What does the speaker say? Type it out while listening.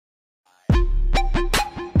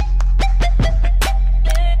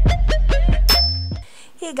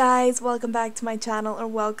Hey guys, welcome back to my channel, or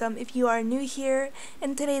welcome if you are new here.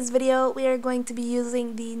 In today's video, we are going to be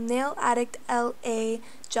using the Nail Addict LA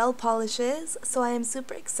gel polishes, so I am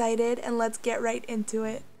super excited and let's get right into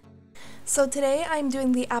it. So today I'm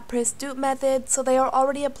doing the après dupe method, so they are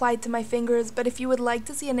already applied to my fingers, but if you would like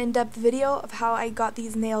to see an in-depth video of how I got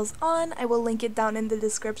these nails on, I will link it down in the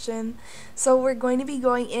description. So we're going to be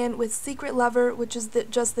going in with Secret Lover, which is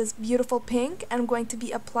just this beautiful pink, and I'm going to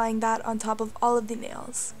be applying that on top of all of the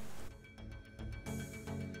nails.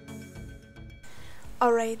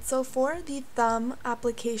 Alright, so for the thumb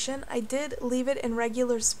application, I did leave it in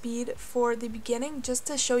regular speed for the beginning just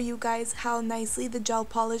to show you guys how nicely the gel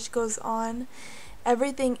polish goes on.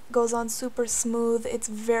 Everything goes on super smooth. It's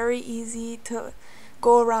very easy to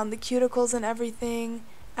go around the cuticles and everything.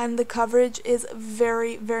 And the coverage is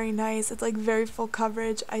very, very nice. It's like very full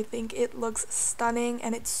coverage. I think it looks stunning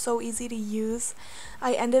and it's so easy to use.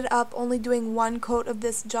 I ended up only doing one coat of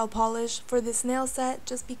this gel polish for this nail set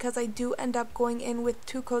just because I do end up going in with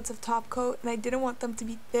 2 coats of top coat and I didn't want them to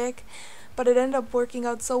be thick. But it ended up working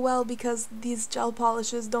out so well because these gel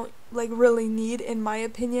polishes don't really need, in my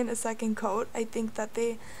opinion, a second coat. I think that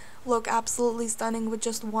they look absolutely stunning with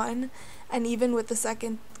just one, and even with the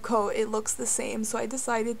second coat it looks the same, so I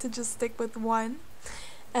decided to just stick with one.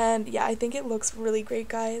 And yeah, I think it looks really great,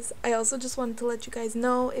 guys. I also just wanted to let you guys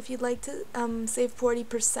know, if you'd like to save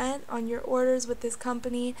 40% on your orders with this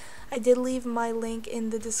company, I did leave my link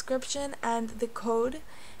in the description and the code,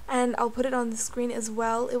 and I'll put it on the screen as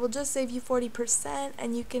well. It will just save you 40%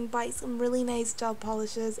 and you can buy some really nice gel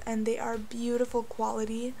polishes and they are beautiful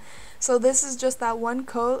quality. So this is just that one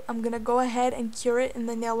coat. I'm gonna go ahead and cure it in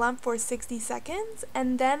the nail lamp for 60 seconds,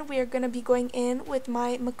 and then we are gonna be going in with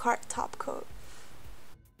my MAKARTT top coat.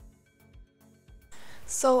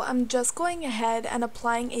 So I'm just going ahead and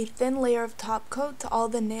applying a thin layer of top coat to all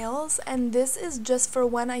the nails, and this is just for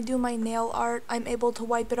when I do my nail art. I'm able to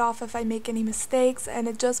wipe it off if I make any mistakes, and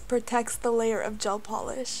it just protects the layer of gel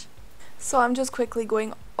polish. So I'm just quickly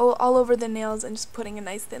going all over the nails and just putting a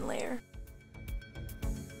nice thin layer.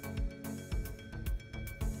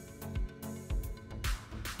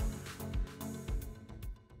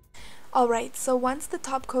 Alright, so once the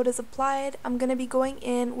top coat is applied, I'm going to be going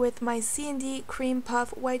in with my C&D Cream Puff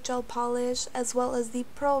White Gel Polish, as well as the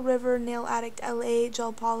Pearl River Nail Addict LA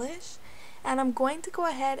Gel Polish. And I'm going to go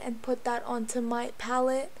ahead and put that onto my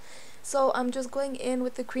palette. So I'm just going in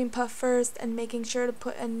with the Cream Puff first and making sure to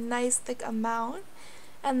put a nice thick amount.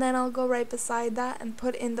 And then I'll go right beside that and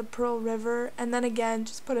put in the Pearl River. And then again,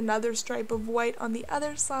 just put another stripe of white on the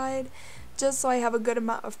other side, just so I have a good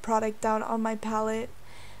amount of product down on my palette.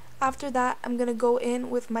 After that, I'm going to go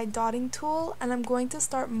in with my dotting tool and I'm going to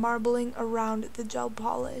start marbling around the gel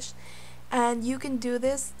polish. And you can do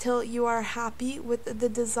this till you are happy with the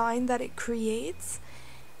design that it creates.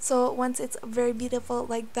 So once it's very beautiful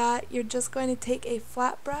like that, you're just going to take a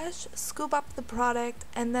flat brush, scoop up the product,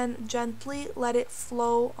 and then gently let it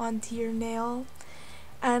flow onto your nail.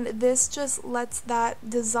 And this just lets that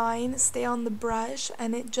design stay on the brush,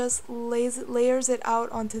 and it just layers it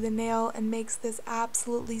out onto the nail and makes this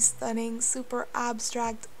absolutely stunning, super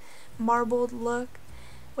abstract marbled look,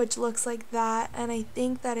 which looks like that. And I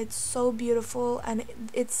think that it's so beautiful and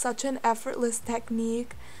it's such an effortless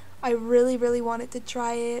technique. I really wanted to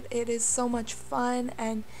try it. It is so much fun,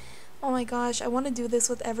 and oh my gosh, I want to do this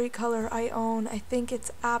with every color I own. I think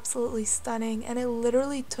it's absolutely stunning, and it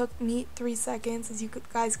literally took me 3 seconds. As you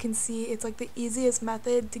guys can see, it's like the easiest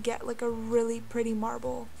method to get like a really pretty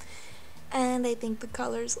marble. And I think the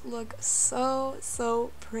colors look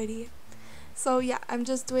so pretty. So yeah, I'm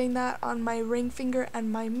just doing that on my ring finger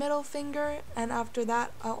and my middle finger, and after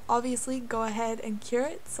that I'll obviously go ahead and cure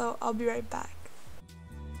it, so I'll be right back.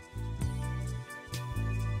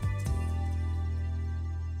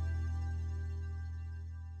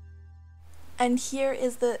 And here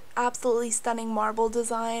is the absolutely stunning marble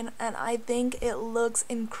design, and I think it looks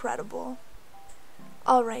incredible.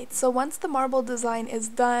 Alright, so once the marble design is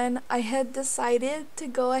done, I had decided to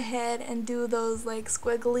go ahead and do those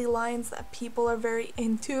squiggly lines that people are very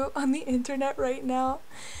into on the internet right now.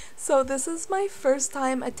 So this is my first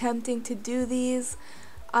time attempting to do these.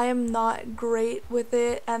 I am not great with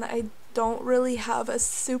it, and I don't really have a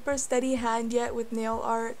super steady hand yet with nail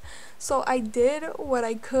art, so I did what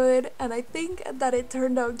I could, and I think that it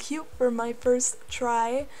turned out cute for my first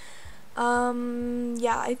try.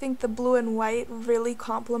 Yeah, I think the blue and white really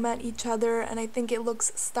complement each other, and I think it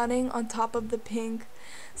looks stunning on top of the pink.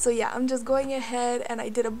 So yeah, I'm just going ahead and I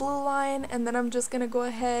did a blue line, and then I'm just gonna go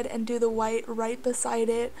ahead and do the white right beside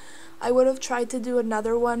it. I would have tried to do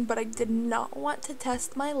another one, but I did not want to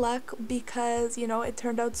test my luck because, you know, it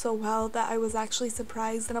turned out so well that I was actually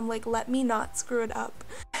surprised, and I'm like, let me not screw it up.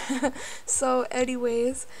 So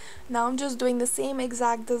anyways, now I'm just doing the same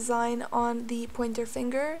exact design on the pointer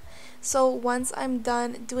finger. So once I'm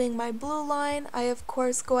done doing my blue line, I of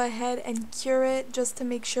course go ahead and cure it just to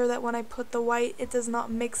make sure that when I put the white it does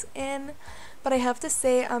not mix in. But I have to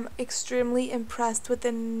say I'm extremely impressed with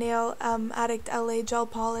the Nail Addict LA gel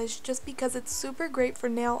polish, just because it's super great for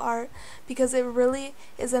nail art, because it really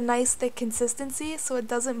is a nice thick consistency so it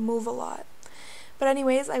doesn't move a lot. But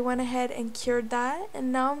anyways, I went ahead and cured that,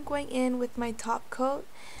 and now I'm going in with my top coat.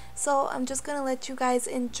 So I'm just going to let you guys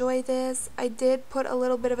enjoy this. I did put a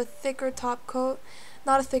little bit of a thicker top coat.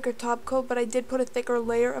 Not a thicker top coat, but I did put a thicker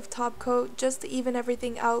layer of top coat just to even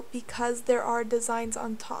everything out because there are designs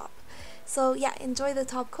on top. So yeah, enjoy the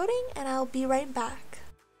top coating and I'll be right back.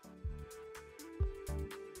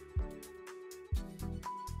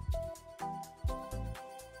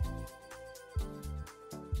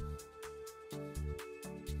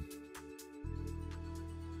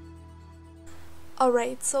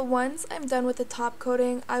 Alright, so once I'm done with the top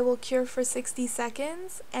coating, I will cure for 60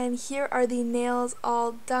 seconds, and here are the nails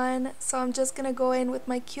all done. So I'm just going to go in with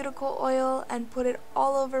my cuticle oil and put it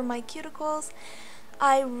all over my cuticles.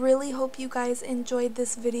 I really hope you guys enjoyed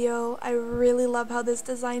this video. I really love how this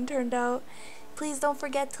design turned out. Please don't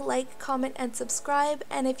forget to like, comment, and subscribe,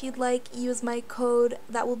 and if you'd like, use my code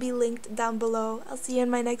that will be linked down below. I'll see you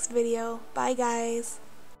in my next video. Bye guys!